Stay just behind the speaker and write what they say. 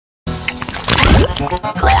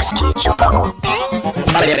Klasky, Csupo.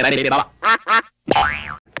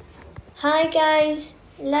 Hi guys,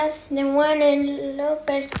 last the one in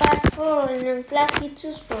Bloopers part 4 in Klasky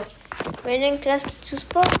Csupo. When in Klasky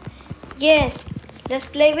Csupo? Yes, let's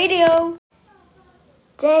play video.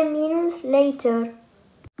 10 minutes later.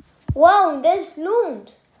 Wow, that's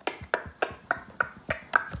loot.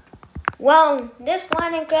 Wow, this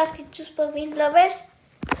one in Klasky Csupo with Bloopers.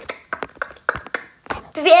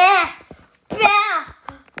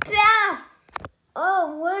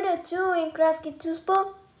 Oh, what a two in Klasky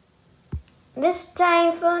Csupo. This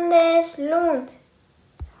time from this loot.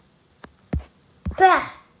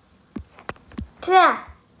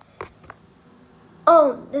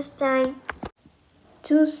 Oh, this time.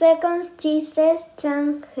 2 seconds, Jesus,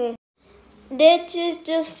 danke. This is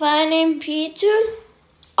just finding picture?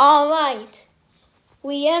 Alright.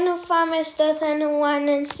 We are no faster than the one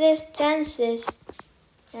in 6 chances.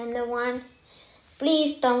 And the one,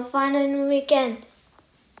 please don't find in the weekend.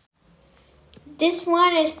 This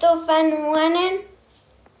one is still fun running.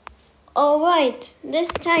 Alright, this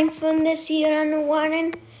time from the 0 and the 1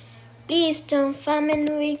 in, please don't farm in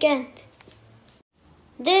the weekend.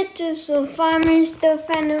 This is a farming still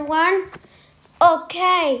fun the 1.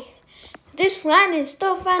 Okay, this one is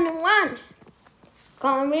still fun the 1.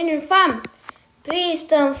 Come in and farm. Please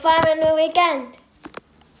don't farm in the weekend.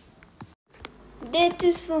 This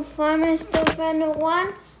is for farming still fun the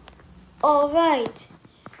 1. Alright.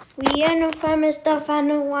 We are no farming stuff and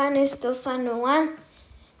no one is stuff and no one.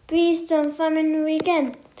 Please don't farm in the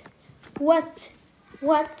weekend. What?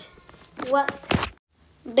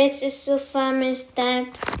 This is the farming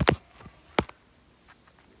stamp.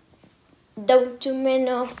 Don't you men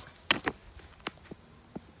up.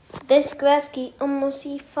 This Klasky almost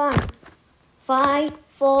see fun. 5,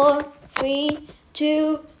 4, 3,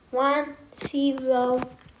 2, 1, 0.